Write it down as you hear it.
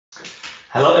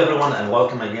Hello, everyone, and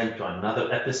welcome again to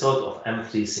another episode of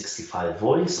M365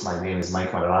 Voice. My name is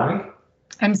Mike Madarani.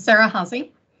 I'm Sarah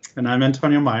Hazy. And I'm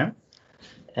Antonio Maya.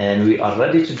 And we are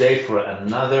ready today for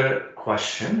another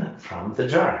question from the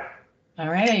jar. All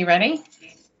right, are you ready?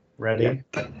 Ready.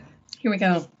 Yep. Here we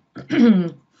go.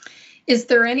 Is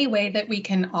there any way that we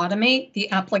can automate the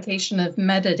application of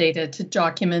metadata to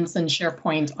documents in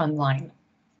SharePoint Online?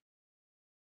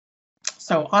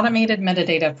 So automated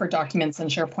metadata for documents in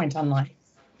SharePoint Online.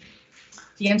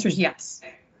 The answer is yes.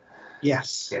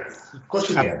 Yes. Yes, of course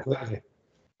we can.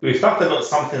 We've talked about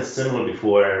something similar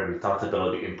before. We talked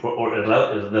about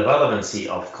the relevancy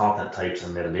of content types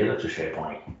and metadata to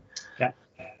SharePoint.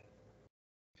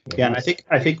 Yeah, and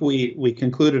I think we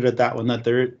concluded at that one that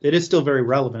it is still very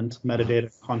relevant,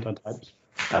 metadata content types.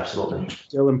 Absolutely.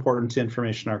 Still important to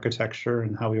information architecture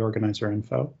and how we organize our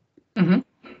info. Mm-hmm.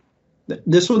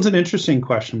 This one's an interesting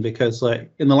question because,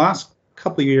 like, in the last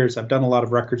couple of years, I've done a lot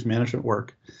of records management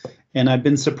work, and I've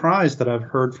been surprised that I've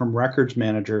heard from records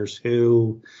managers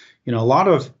who, a lot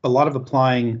of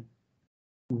applying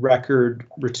record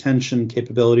retention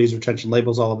capabilities, retention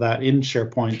labels, all of that in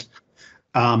SharePoint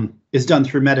is done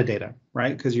through metadata,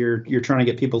 right? Because you're trying to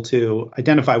get people to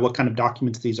identify what kind of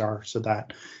documents these are so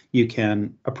that you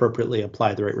can appropriately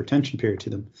apply the right retention period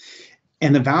to them.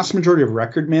 And the vast majority of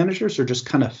record managers are just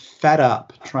kind of fed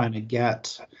up trying to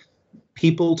get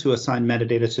people to assign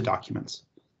metadata to documents.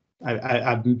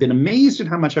 I've been amazed at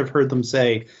how much I've heard them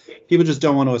say people just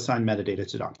don't want to assign metadata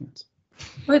to documents.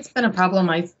 Well, it's been a problem,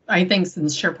 I think,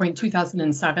 since SharePoint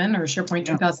 2007 or SharePoint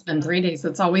 2003 days.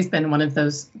 It's always been one of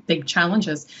those big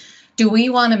challenges. Do we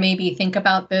want to maybe think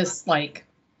about this like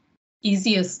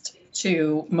easiest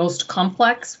to most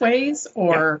complex ways,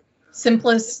 or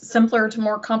simpler to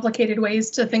more complicated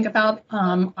ways to think about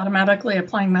automatically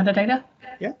applying metadata?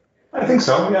 Yeah, I think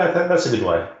so. Yeah, that's a good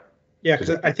way. Yeah,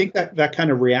 because I think that kind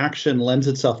of reaction lends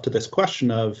itself to this question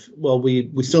of, well,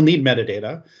 we still need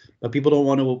metadata, but people don't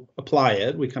want to apply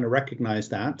it. We kind of recognize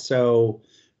that. So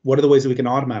what are the ways that we can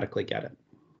automatically get it?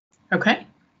 Okay.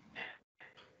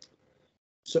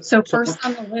 So first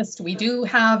on the list, we do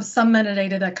have some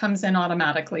metadata that comes in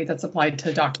automatically that's applied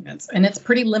to documents, and it's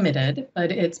pretty limited,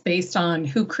 but it's based on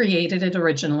who created it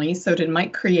originally. So did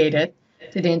Mike create it?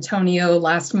 Did Antonio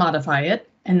last modify it?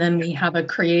 And then we have a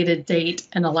created date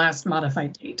and a last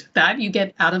modified date that you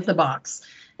get out of the box,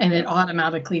 and it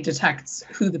automatically detects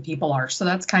who the people are. So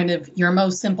that's kind of your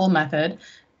most simple method.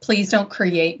 Please don't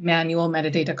create manual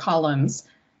metadata columns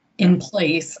in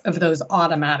place of those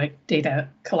automatic data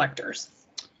collectors.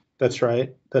 That's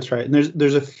right. That's right. And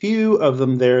there's a few of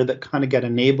them there that kind of get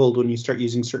enabled when you start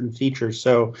using certain features.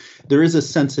 So there is a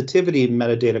sensitivity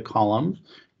metadata column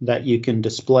that you can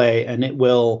display, and it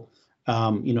will,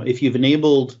 if you've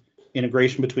enabled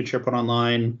integration between SharePoint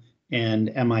Online and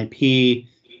MIP,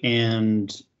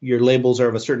 and your labels are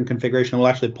of a certain configuration, it will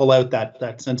actually pull out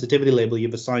that sensitivity label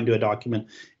you've assigned to a document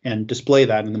and display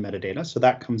that in the metadata. So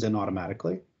that comes in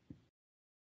automatically.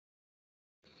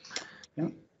 Yeah.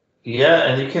 Yeah,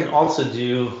 and you can also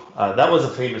do, that was a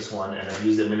famous one, and I've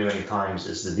used it many, many times,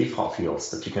 is the default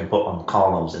fields that you can put on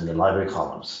columns in the library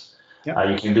columns. Yeah.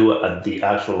 You can do it at the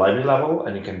actual library level,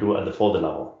 and you can do it at the folder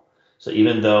level. So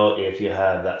even though if you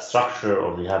have that structure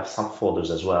or you have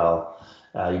subfolders as well,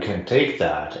 you can take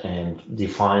that and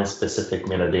define specific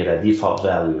metadata default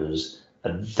values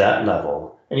at that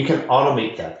level. And you can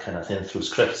automate that kind of thing through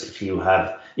scripts. If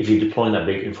you're deploying a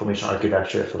big information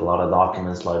architecture for a lot of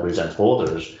documents, libraries, and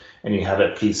folders, and you have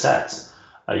it preset,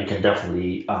 you can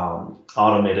definitely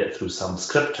automate it through some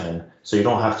scripting. So you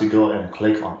don't have to go and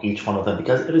click on each one of them,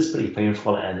 because it is pretty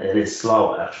painful and it is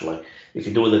slow, actually. If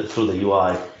you do it through the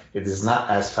UI, it is not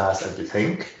as fast as you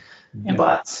think,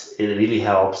 but it really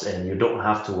helps, and you don't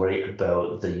have to worry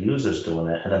about the users doing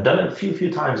it. And I've done it a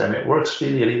few times, and it works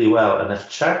really, really well. And I've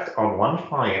checked on one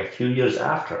client a few years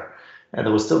after, and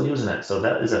they were still using it. So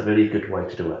that is a very good way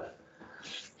to do it.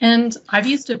 And I've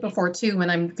used it before too, when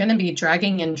I'm going to be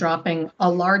dragging and dropping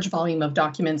a large volume of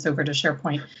documents over to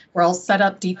SharePoint, where I'll set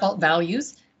up default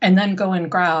values and then go and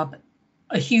grab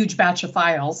a huge batch of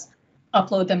files,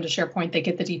 upload them to SharePoint, they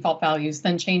get the default values,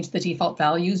 then change the default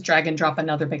values, drag and drop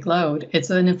another big load.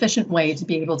 It's an efficient way to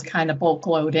be able to kind of bulk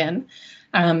load in.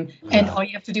 And all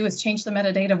you have to do is change the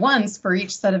metadata once for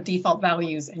each set of default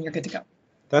values, and you're good to go.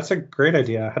 That's a great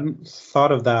idea. I hadn't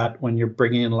thought of that when you're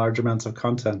bringing in large amounts of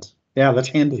content. Yeah, that's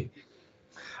handy.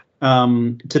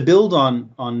 To build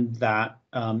on that,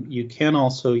 you can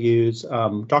also use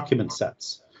document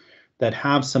sets that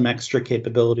have some extra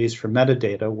capabilities for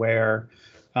metadata, where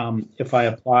if I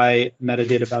apply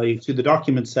metadata value to the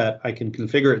document set, I can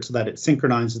configure it so that it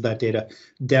synchronizes that data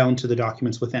down to the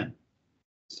documents within.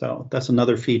 So that's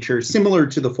another feature similar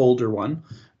to the folder one,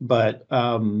 but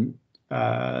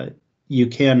you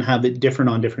can have it different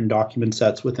on different document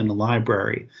sets within a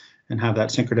library and have that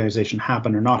synchronization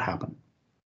happen or not happen.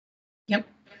 Yep.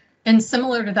 And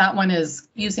similar to that one is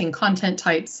using content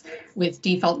types with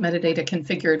default metadata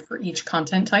configured for each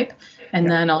content type. And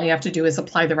then all you have to do is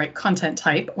apply the right content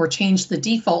type or change the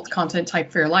default content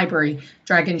type for your library,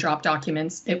 drag and drop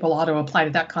documents. It will auto apply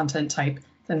to that content type,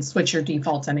 then switch your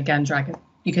defaults and again, drag it.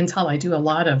 You can tell I do a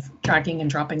lot of dragging and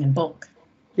dropping in bulk.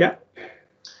 Yeah.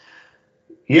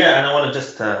 Yeah, and I want to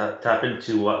just tap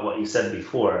into what you said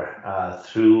before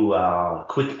through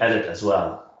quick edit as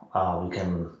well.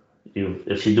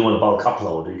 If you're doing a bulk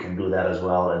upload, you can do that as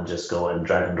well and just go and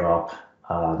drag and drop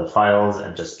the files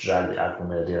and just drag the actual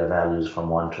metadata values from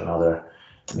one to another.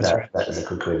 That is a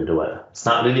quick way to do it. It's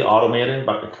not really automated,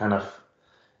 but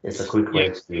it's a quick way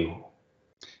to do.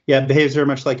 Yeah, it behaves very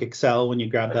much like Excel when you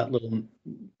grab that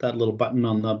little button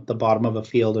on the bottom of a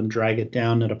field and drag it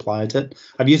down, it applies it.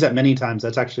 I've used that many times.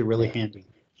 That's actually really handy.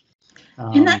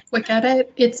 In that quick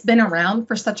edit, it's been around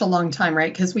for such a long time,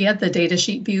 right? Because we had the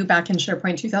datasheet view back in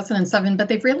SharePoint 2007, but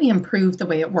they've really improved the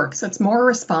way it works. It's more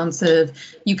responsive.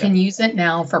 You can use it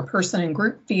now for person and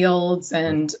group fields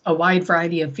and a wide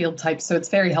variety of field types, so it's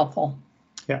very helpful.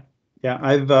 Yeah.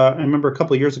 I remember a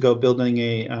couple of years ago building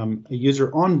a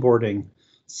user onboarding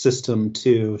system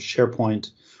to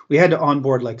SharePoint. We had to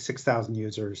onboard like 6,000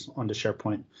 users onto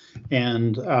SharePoint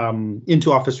and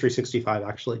into Office 365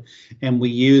 actually. And we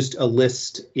used a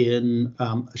list in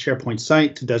a SharePoint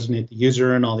site to designate the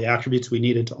user and all the attributes we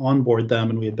needed to onboard them.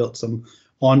 And we had built some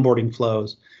onboarding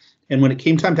flows. And when it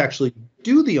came time to actually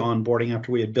do the onboarding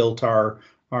after we had built our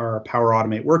Power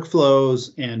Automate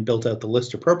workflows and built out the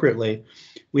list appropriately,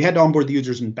 we had to onboard the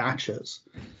users in batches.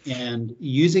 And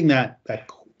using that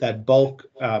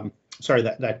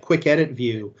quick edit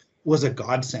view was a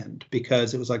godsend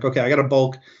because it was like, okay, I got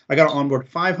to onboard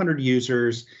 500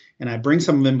 users and I bring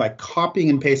some of them by copying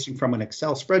and pasting from an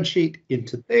Excel spreadsheet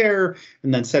into there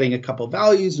and then setting a couple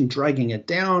values and dragging it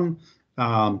down.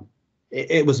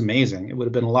 It was amazing. It would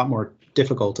have been a lot more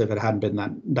difficult if it hadn't been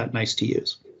that nice to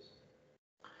use.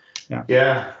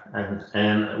 Yeah,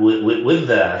 and with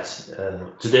that,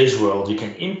 today's world, you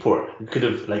can import. You could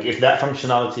have, like, if that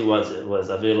functionality was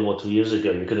available 2 years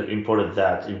ago, you could have imported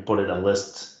a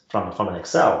list from an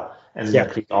Excel, and it's going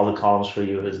to create all the columns for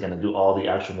you. It's going to do all the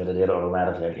actual metadata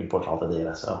automatically and import all the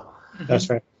data. So that's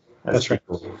right. That's right.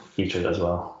 Cool feature as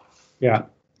well. Yeah.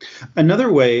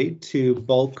 Another way to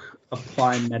bulk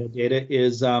apply metadata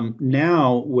is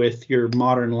now with your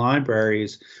modern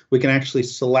libraries, we can actually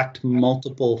select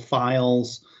multiple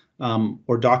files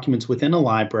or documents within a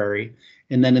library.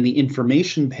 And then in the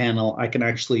information panel, I can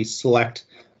actually select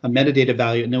a metadata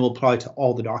value and it will apply to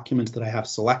all the documents that I have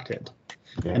selected.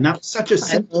 Yeah. And that's such a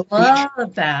simple feature. I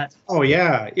love that. Oh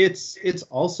yeah, it's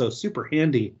also super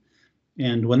handy.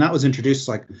 And when that was introduced,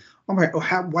 like, oh my,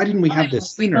 why didn't we have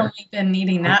this sooner? We've only been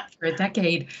needing that for a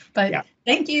decade, but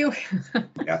thank you.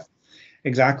 Yeah,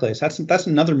 exactly. So that's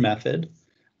another method.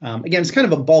 Again, it's kind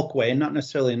of a bulk way, not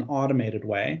necessarily an automated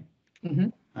way.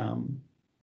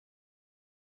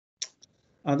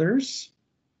 Others?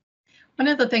 One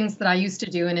of the things that I used to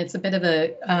do, and it's a bit of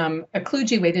a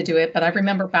kludgy way to do it, but I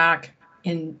remember back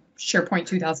in SharePoint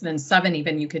 2007,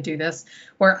 even you could do this,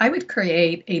 where I would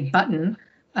create a button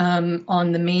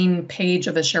on the main page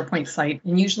of a SharePoint site,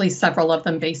 and usually several of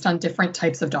them based on different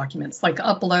types of documents, like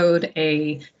upload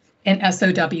an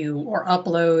SOW or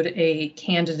upload a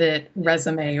candidate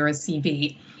resume or a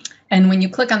CV. And when you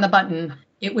click on the button,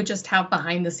 it would just have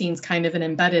behind the scenes kind of an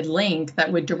embedded link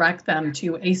that would direct them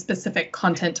to a specific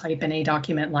content type in a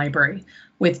document library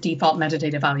with default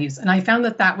metadata values. And I found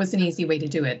that that was an easy way to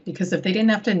do it, because if they didn't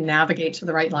have to navigate to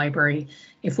the right library,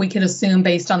 if we could assume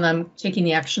based on them taking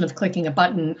the action of clicking a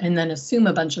button and then assume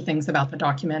a bunch of things about the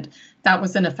document, that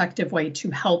was an effective way to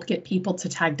help get people to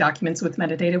tag documents with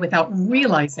metadata without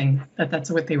realizing that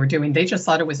that's what they were doing. They just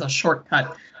thought it was a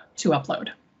shortcut to upload.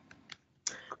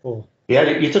 Cool. Yeah,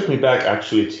 you took me back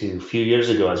actually to a few years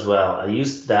ago as well. I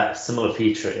used that similar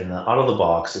feature in the out of the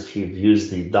box if you've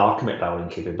used the document routing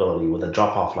capability with a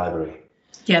drop-off library.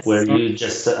 Yes. Where you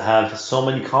just have so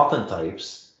many content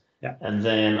types, and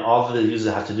then all the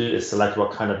user have to do is select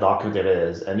what kind of document it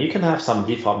is. And you can have some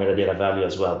default metadata value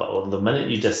as well, but the minute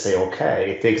you just say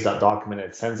okay, it takes that document,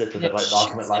 it sends it to the right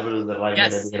document library with the right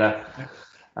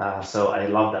metadata. So I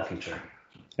love that feature.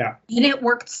 Yeah. And it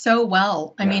worked so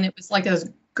well. I mean, it was like a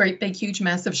great big huge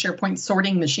massive SharePoint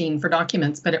sorting machine for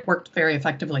documents, but it worked very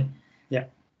effectively. Yeah,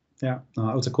 that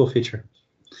was a cool feature.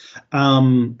 I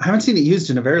haven't seen it used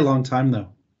in a very long time though,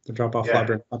 the drop-off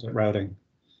library content routing.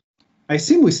 I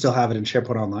assume we still have it in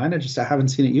SharePoint Online. I haven't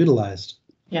seen it utilized.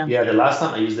 Yeah. Yeah, the last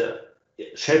time I used it,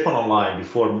 SharePoint Online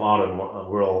before Modern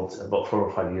World, about 4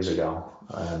 or 5 years ago,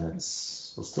 and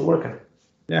it's still working.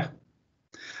 Yeah.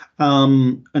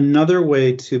 Another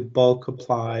way to bulk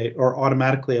apply or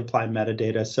automatically apply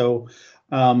metadata. So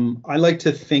I like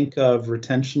to think of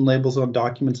retention labels on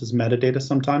documents as metadata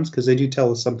sometimes because they do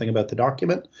tell us something about the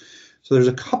document. So there's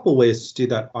a couple ways to do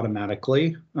that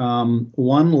automatically.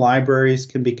 One, libraries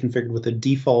can be configured with a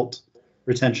default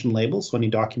retention label. So any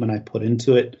document I put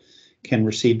into it can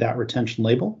receive that retention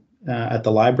label at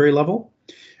the library level.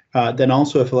 Then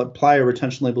also if I apply a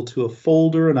retention label to a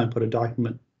folder and I put a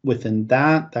document within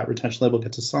that retention label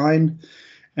gets assigned.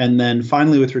 And then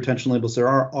finally with retention labels, there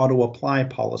are auto apply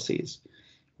policies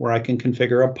where I can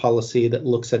configure a policy that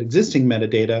looks at existing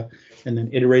metadata and then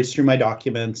iterates through my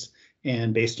documents.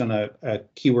 And based on a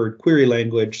keyword query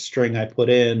language string I put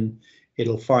in,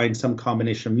 it'll find some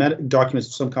combination of documents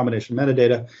with some combination of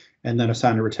metadata and then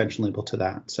assign a retention label to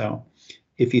that. So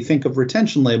if you think of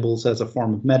retention labels as a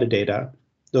form of metadata,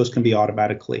 those can be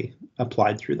automatically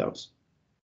applied through those.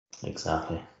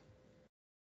 Exactly.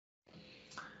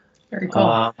 Very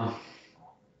cool.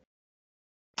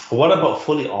 What about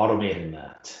fully automating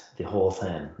that, the whole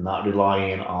thing, not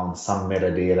relying on some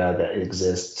metadata that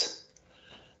exists?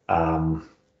 SharePoint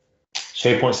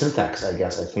Syntex, I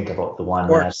guess I think about the one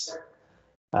that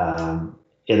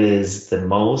it is the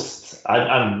most.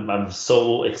 I'm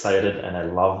so excited and I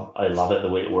love it the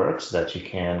way it works, that you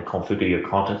can configure your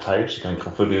content types, you can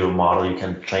configure your model, you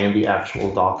can train the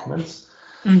actual documents,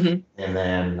 and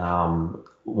then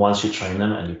once you train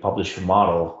them and you publish your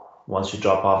model, once you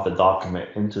drop off the document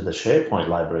into the SharePoint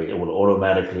library, it will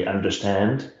automatically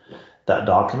understand that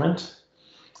document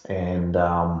and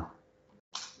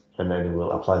then it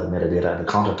will apply the metadata and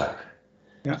the content type.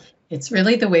 Yeah. It's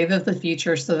really the wave of the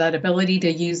future. So that ability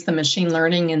to use the machine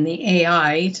learning and the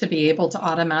AI to be able to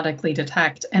automatically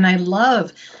detect. And I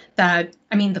love that.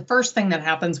 I mean, the first thing that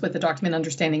happens with the document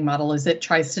understanding model is it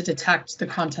tries to detect the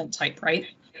content type, right?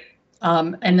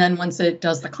 And then once it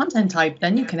does the content type,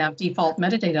 then you can have default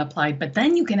metadata applied, but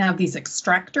then you can have these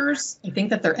extractors. I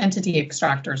think that they're entity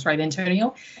extractors, right,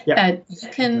 Antonio? Yeah. That you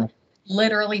can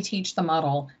literally teach the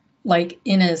model, like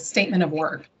in a statement of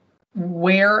work,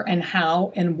 where and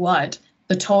how and what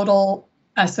the total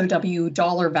SOW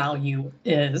dollar value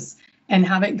is, and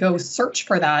have it go search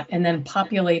for that and then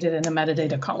populate it in a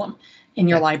metadata column in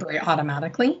your library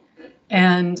automatically.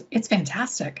 And it's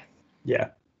fantastic. Yeah.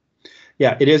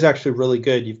 Yeah, it is actually really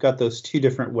good. You've got those two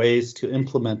different ways to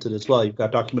implement it as well. You've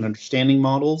got document understanding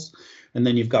models, and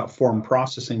then you've got form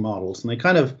processing models. And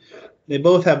they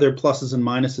both have their pluses and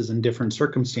minuses in different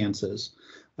circumstances,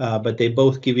 but they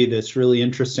both give you this really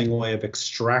interesting way of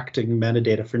extracting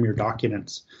metadata from your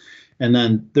documents. And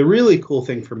then the really cool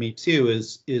thing for me too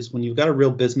is when you've got a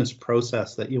real business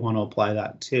process that you want to apply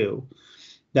that to,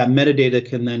 that metadata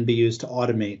can then be used to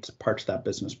automate parts of that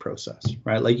business process,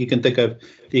 right? Like you can think of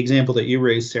the example that you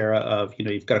raised, Sarah, of,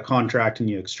 you've got a contract and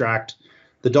you extract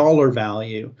the dollar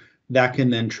value. That can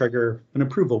then trigger an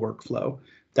approval workflow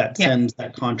that sends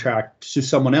that contract to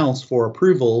someone else for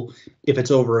approval if it's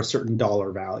over a certain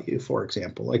dollar value, for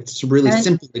example. Like, it's a really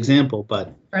simple example,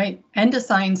 but right, and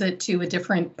assigns it to a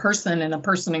different person in a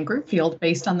person and group field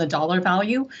based on the dollar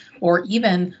value, or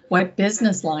even what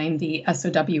business line the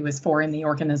SOW is for in the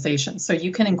organization. So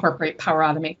you can incorporate Power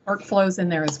Automate workflows in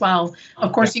there as well.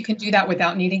 Of course, you can do that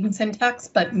without needing Syntex,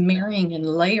 but marrying and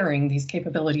layering these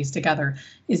capabilities together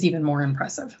is even more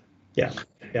impressive.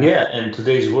 Yeah, in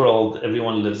today's world,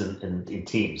 everyone lives in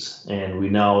teams, and we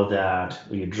know that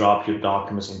you drop your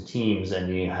documents in teams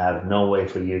and you have no way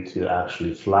for you to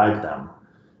actually flag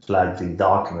the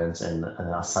documents and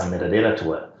assign metadata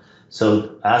to it.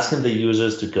 So asking the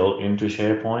users to go into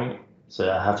SharePoint,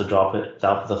 so I have to drop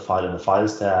the file in the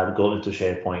Files tab, go into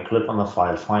SharePoint, click on the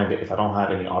file, find it. If I don't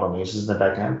have any automations in the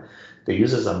backend, the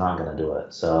users are not going to do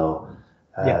it. So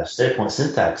SharePoint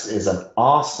Syntex is an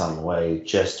awesome way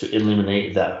just to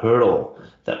eliminate that hurdle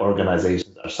that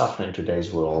organizations are suffering in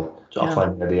today's world to apply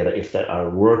metadata if they are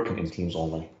working in teams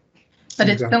only. But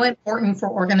it's so important for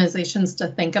organizations to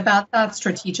think about that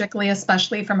strategically,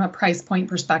 especially from a price point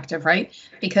perspective, right?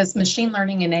 Because machine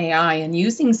learning and AI and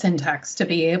using Syntex to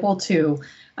be able to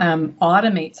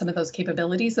automate some of those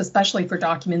capabilities, especially for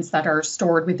documents that are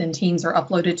stored within Teams or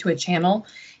uploaded to a channel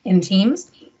in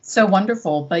Teams, so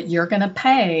wonderful. But you're going to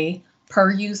pay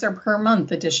per user per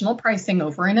month additional pricing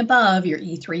over and above your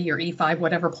E3, your E5,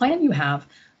 whatever plan you have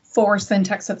for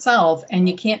Syntex itself. And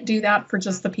you can't do that for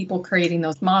just the people creating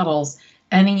those models.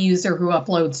 Any user who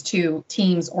uploads to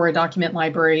Teams or a document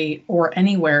library or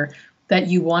anywhere, that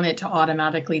you want it to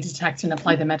automatically detect and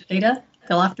apply the metadata,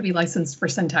 they'll have to be licensed for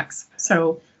Syntex.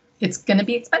 So it's going to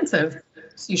be expensive.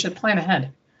 So you should plan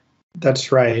ahead.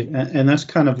 That's right. And that's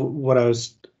kind of what I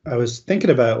was thinking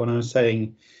about when I was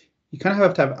saying you kind of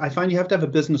have to have, I find you have to have a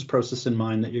business process in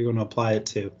mind that you're going to apply it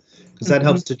to, because that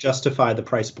helps to justify the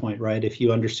price point, right? If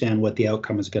you understand what the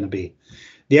outcome is going to be.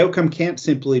 The outcome can't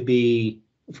simply be,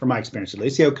 from my experience at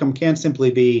least, the outcome can't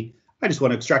simply be, I just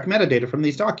want to extract metadata from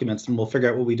these documents and we'll figure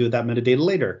out what we do with that metadata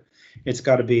later. It's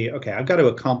got to be, okay, I've got to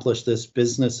accomplish this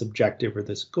business objective or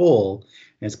this goal,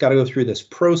 and it's got to go through this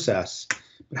process.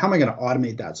 But how am I going to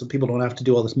automate that so people don't have to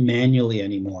do all this manually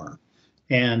anymore?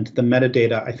 And the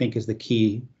metadata, I think, is the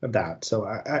key of that. So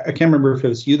I can't remember if it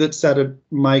was you that said it,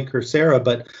 Mike or Sarah,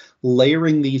 but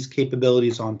layering these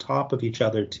capabilities on top of each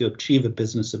other to achieve a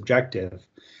business objective,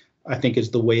 I think,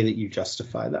 is the way that you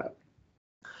justify that.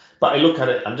 But I look at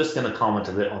it, I'm just going to comment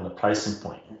a bit on the pricing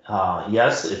point.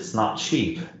 Yes, it's not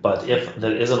cheap, but if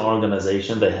there is an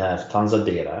organization that have tons of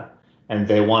data and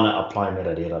they want to apply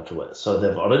metadata to it, so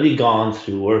they've already gone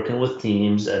through working with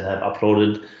teams and have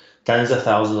uploaded tens of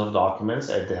thousands of documents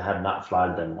and they have not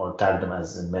flagged them or tagged them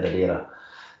as in metadata,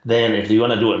 then if you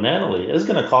want to do it manually, it's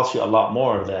going to cost you a lot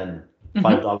more than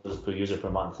 $5 per user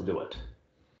per month to do it.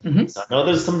 So I know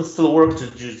there's some still work to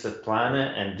do to plan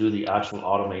it and do the actual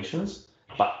automations,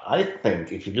 but I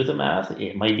think if you do the math,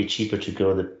 it might be cheaper to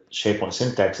go the SharePoint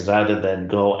Syntex rather than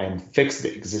go and fix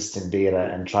the existing data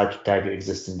and try to tag the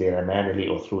existing data manually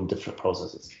or through different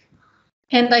processes.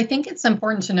 And I think it's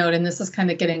important to note, and this is kind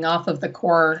of getting off of the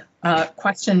core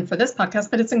question for this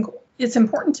podcast, but it's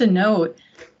important to note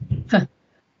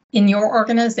in your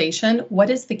organization, what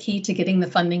is the key to getting the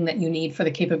funding that you need for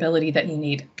the capability that you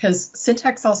need? Because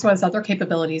Syntex also has other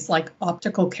capabilities like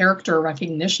optical character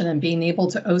recognition and being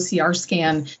able to OCR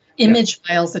scan image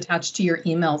files attached to your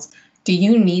emails. Do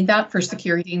you need that for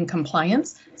security and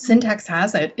compliance? Syntex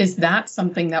has it. Is that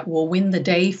something that will win the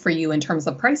day for you in terms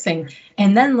of pricing?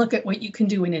 And then look at what you can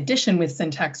do in addition with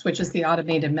Syntex, which is the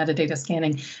automated metadata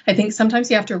scanning. I think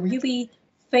sometimes you have to really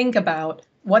think about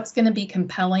what's going to be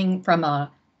compelling from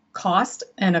a cost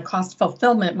and a cost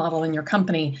fulfillment model in your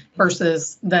company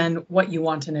versus then what you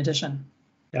want in addition.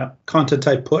 Yeah, content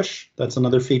type push. That's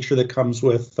another feature that comes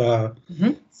with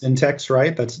Syntex,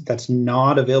 right? That's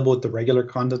not available with the regular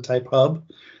content type hub.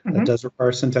 That does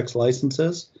require Syntex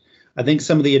licenses. I think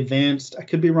some of the advanced, I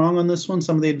could be wrong on this one,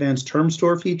 some of the advanced term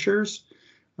store features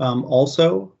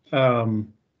also,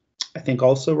 I think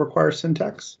also require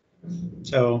Syntex.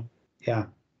 So yeah,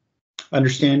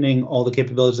 understanding all the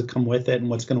capabilities that come with it and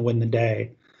what's going to win the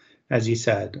day, as you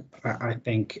said, I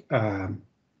think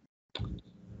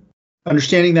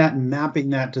understanding that and mapping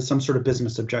that to some sort of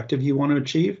business objective you want to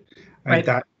achieve, I think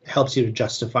that helps you to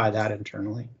justify that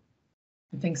internally.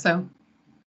 I think so.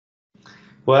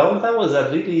 Well, that was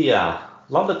a really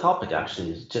love the topic,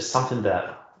 actually. It's just something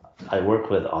that I work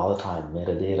with all the time,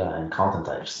 metadata and content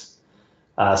types.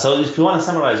 So if you want to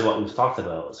summarize what we've talked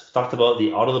about, we've talked about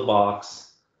the out-of-the-box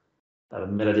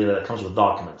metadata that comes with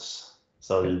documents.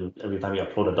 So every time you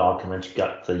upload a document, you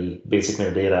got the basic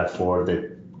metadata for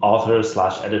the author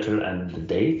 / editor and the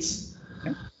dates.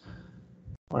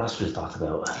 What else we talked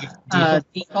about?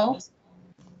 Default.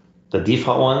 The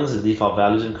default ones, the default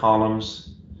values and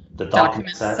columns, the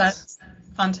document sets,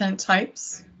 content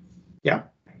types. Yeah.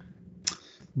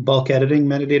 Bulk editing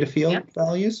metadata field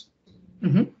values.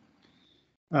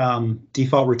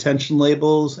 Default retention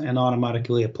labels and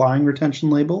automatically applying retention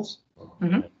labels.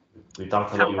 We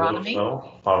talked about your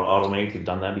workflow, Power Automate. We've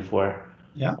done that before.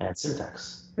 Yeah. And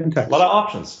Syntex. A lot of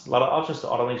options to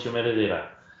automate your metadata.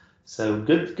 So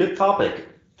good topic.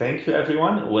 Thank you,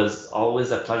 everyone. It was always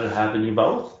a pleasure having you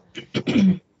both.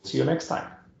 See you next time.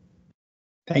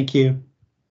 Thank you.